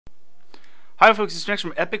Hi folks, it's Max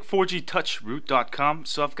from Epic4GTouchRoot.com.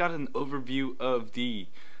 So I've got an overview of the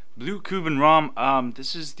Blu Kuban ROM.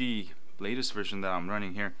 This is the latest version that I'm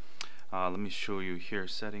running here. Let me show you here.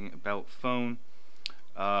 Setting about phone.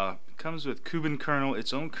 Comes with Kuban kernel,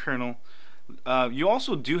 its own kernel. You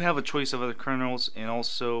also do have a choice of other kernels, and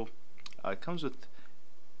also it comes with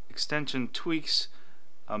extension tweaks.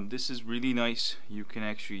 This is really nice. You can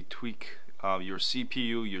actually tweak your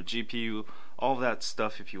CPU, your GPU, all of that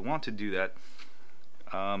stuff if you want to do that.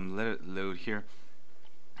 Let it load here.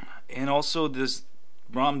 And also this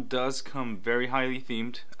ROM does come very highly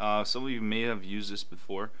themed. Some of you may have used this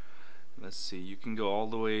before. Let's see, you can go all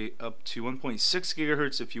the way up to 1.6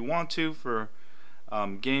 gigahertz if you want to for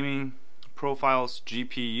gaming profiles,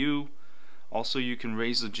 GPU. Also you can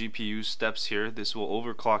raise the GPU steps here. This will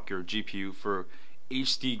overclock your GPU for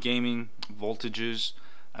HD gaming voltages.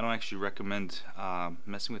 I don't actually recommend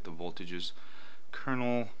messing with the voltages.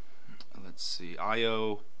 Kernel, let's see,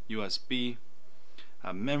 I/O, USB,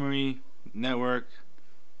 memory, network,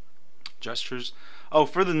 gestures. Oh,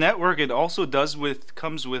 for the network, it also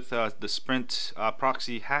comes with the Sprint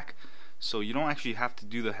proxy hack, so you don't actually have to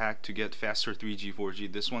do the hack to get faster 3G,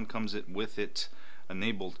 4G. This one comes with it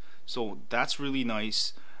enabled, so that's really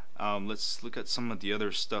nice. Let's look at some of the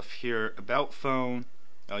other stuff here. About phone,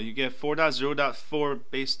 you get 4.0.4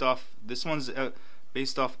 based off. This one's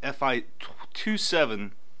based off FI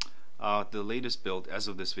 2.7. The latest build as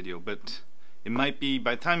of this video, but it might be,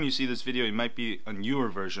 by the time you see this video, it might be a newer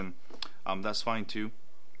version. That's fine too.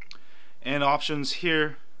 And options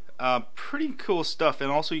here, pretty cool stuff. And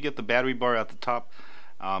also you get the battery bar at the top.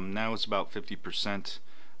 Now it's about 50%.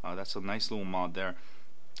 That's a nice little mod there.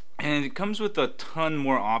 And it comes with a ton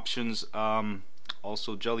more options.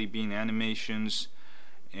 Also jelly bean animations.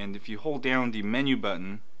 And if you hold down the menu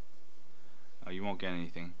button, you won't get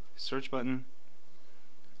anything. Search button.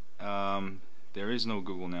 There is no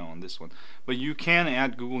Google Now on this one, but you can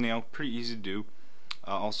add Google Now, pretty easy to do.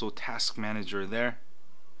 Also task manager there,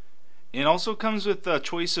 and also comes with a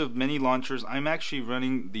choice of many launchers. I'm actually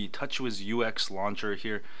running the TouchWiz UX launcher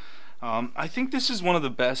here. I think this is one of the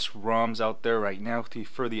best ROMs out there right now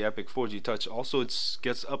for the Epic 4G Touch. Also it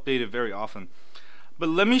gets updated very often. But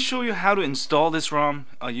let me show you how to install this ROM.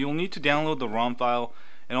 You'll need to download the ROM file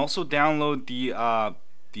and also download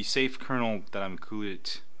the safe kernel that I'm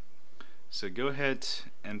included. So go ahead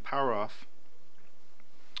and power off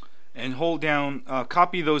and hold down,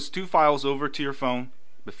 copy those two files over to your phone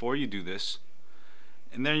before you do this,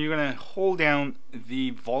 and then you're going to hold down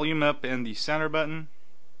the volume up and the center button.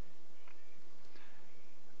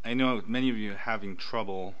 I know many of you are having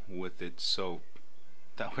trouble with it, so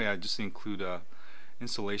that way I just include a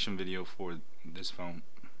installation video for this phone.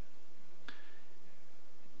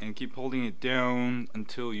 And keep holding it down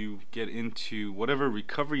until you get into whatever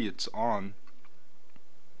recovery it's on.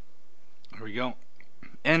 There we go.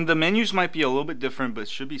 And the menus might be a little bit different, but it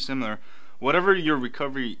should be similar. Whatever your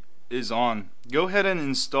recovery is on, go ahead and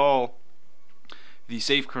install the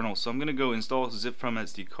safe kernel. So I'm going to go install zip from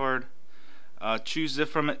SD card. Choose zip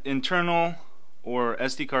from internal or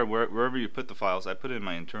SD card, wherever you put the files. I put it in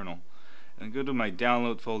my internal. And go to my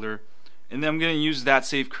download folder. And then I'm going to use that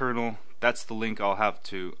safe kernel. That's the link I'll have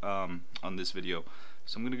to on this video.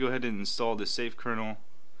 So I'm going to go ahead and install the safe kernel.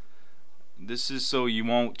 This is so you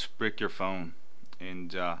won't brick your phone.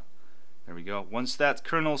 And there we go. Once that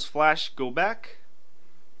kernel's flashed, go back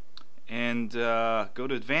and go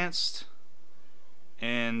to advanced.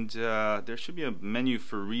 And there should be a menu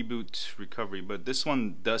for reboot recovery, but this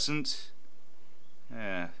one doesn't.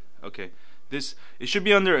 Okay. It should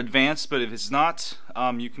be under advanced, but if it's not,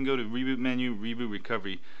 you can go to reboot menu, reboot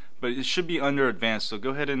recovery. But it should be under advanced, so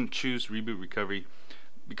go ahead and choose reboot recovery,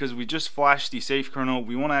 because we just flashed the safe kernel.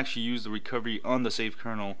 We want to actually use the recovery on the safe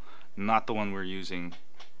kernel, not the one we're using.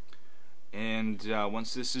 And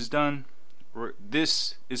once this is done,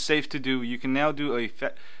 this is safe to do. You can now do a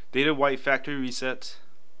data wipe factory reset.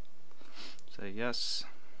 Say yes,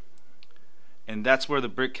 and that's where the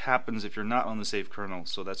brick happens if you're not on the safe kernel.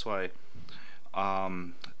 So that's why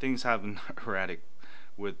things have been erratic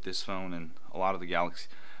with this phone and a lot of the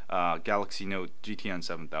Galaxy Note GTN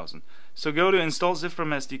 7000. So go to install zip from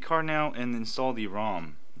SD card now and install the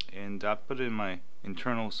ROM. And I put it in my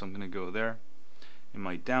internal, so I'm going to go there in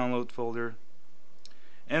my download folder.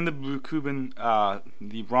 And the Blu Kuban,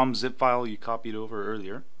 the ROM zip file you copied over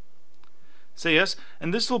earlier. Say yes,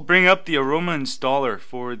 and this will bring up the Aroma installer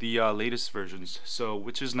for the latest versions. So,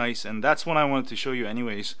 which is nice, and that's what I wanted to show you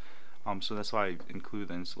anyways. So that's why I include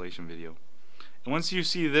the installation video. And once you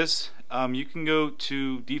see this, you can go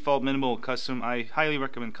to default, minimal, custom. I highly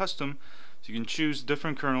recommend custom, so you can choose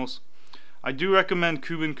different kernels. I do recommend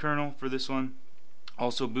Kuban kernel for this one.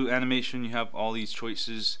 Also boot animation, you have all these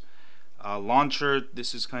choices. Launcher,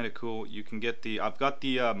 this is kind of cool. You can get the, I've got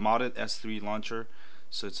the modded S3 launcher,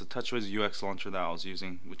 so it's a TouchWiz UX launcher that I was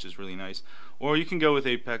using, which is really nice. Or you can go with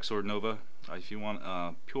Apex or Nova if you want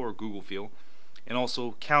pure Google feel. And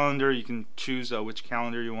also calendar, you can choose which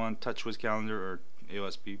calendar you want, TouchWiz calendar or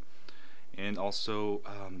AOSP. And also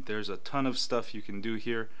there's a ton of stuff you can do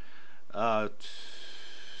here.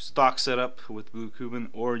 Stock setup with Blu Kuban,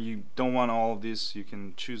 or you don't want all of this, you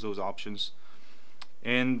can choose those options.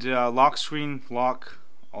 And lock screen, lock,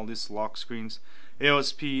 all these lock screens,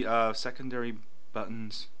 AOSP secondary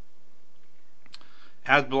buttons,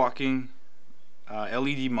 ad blocking,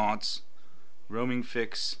 LED mods, roaming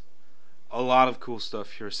fix, a lot of cool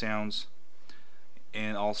stuff here, sounds,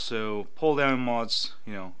 and also pull down mods,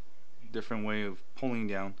 you know, different way of pulling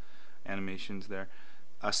down animations there,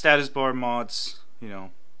 status bar mods, you know,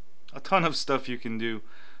 a ton of stuff you can do.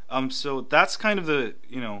 So that's kind of the,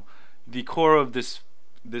 you know, the core of this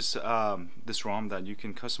ROM, that you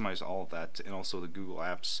can customize all of that, and also the Google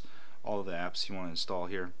apps, all of the apps you want to install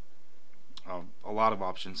here. A lot of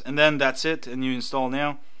options, and then that's it, and you install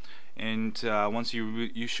now, and once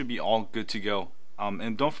you should be all good to go.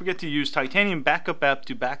 And don't forget to use Titanium Backup app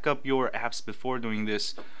to back up your apps before doing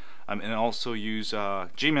this, and also use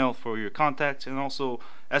Gmail for your contacts, and also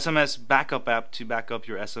SMS Backup app to back up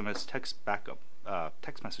your SMS text backup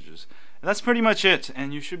text messages. And that's pretty much it,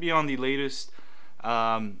 and you should be on the latest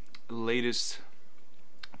Blu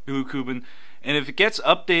Kuban. And if it gets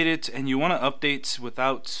updated and you want to update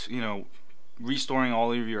without, you know, restoring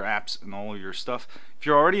all of your apps and all of your stuff, if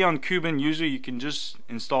you're already on Kuban, usually you can just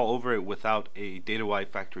install over it without a data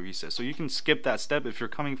wipe factory reset. So you can skip that step if you're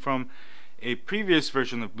coming from a previous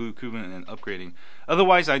version of Blu Kuban and upgrading.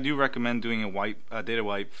 Otherwise, I do recommend doing a data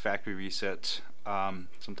wipe factory reset.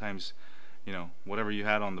 Sometimes, you know, whatever you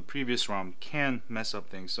had on the previous ROM can mess up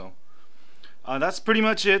things. So that's pretty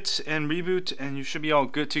much it, and reboot, and you should be all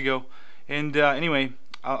good to go. And anyway,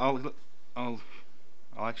 I'll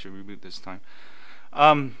actually reboot this time.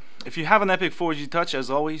 If you have an Epic 4G Touch, as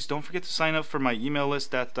always, don't forget to sign up for my email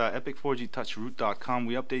list at epic4gtouchroot.com.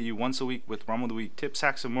 We update you once a week with ROM of the Week tips,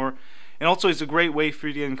 hacks, and more. And also, it's a great way for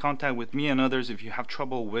you to get in contact with me and others if you have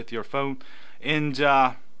trouble with your phone. And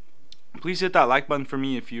please hit that like button for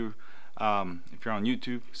me if you're on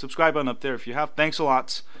YouTube. Subscribe button up there if you have. Thanks a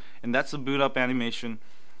lot. And that's the boot up animation.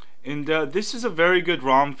 And this is a very good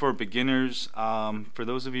ROM for beginners. For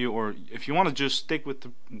those of you, or if you want to just stick with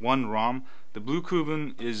the one ROM, the Blu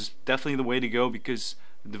Kuban is definitely the way to go, because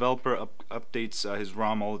the developer updates his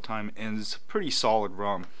ROM all the time, and it's a pretty solid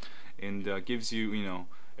ROM, and gives you, you know,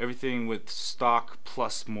 everything with stock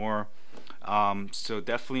plus more. So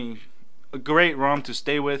definitely a great ROM to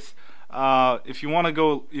stay with. If you want to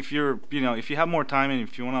go, if you have more time and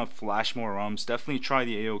if you want to flash more ROMs, definitely try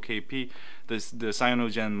the AOKP, the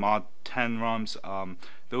Cyanogen Mod 10 ROMs.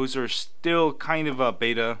 Those are still kind of a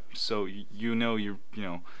beta, so you're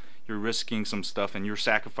risking some stuff and you're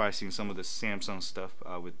sacrificing some of the Samsung stuff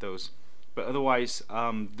with those. But otherwise,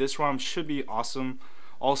 this ROM should be awesome.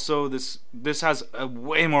 Also, this has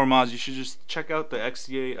way more mods. You should just check out the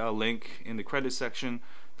XDA link in the credits section.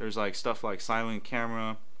 There's like stuff like silent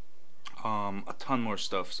camera, a ton more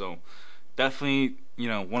stuff. So definitely, you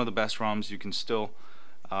know, one of the best ROMs you can still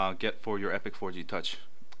get for your Epic 4G Touch.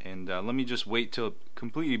 And let me just wait till it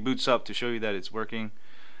completely boots up to show you that it's working.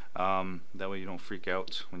 That way you don't freak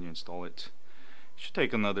out when you install it. It should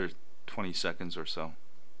take another 20 seconds or so.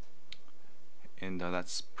 And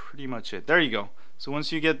that's pretty much it. There you go. So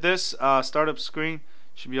once you get this startup screen,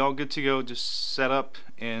 should be all good to go. Just set up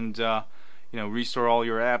and restore all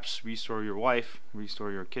your apps, restore your wife,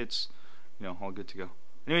 restore your kids. You know, all good to go.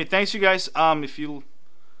 Anyway, thanks you guys. If you, all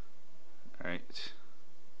right.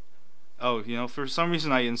 Oh, you know, for some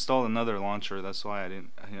reason I installed another launcher. That's why I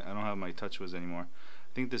don't have my TouchWiz anymore.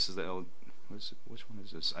 I think this is the which one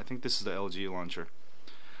is this? I think this is the LG launcher.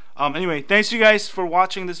 Anyway, thanks you guys for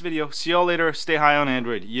watching this video. See y'all later. Stay high on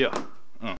Android. Yeah.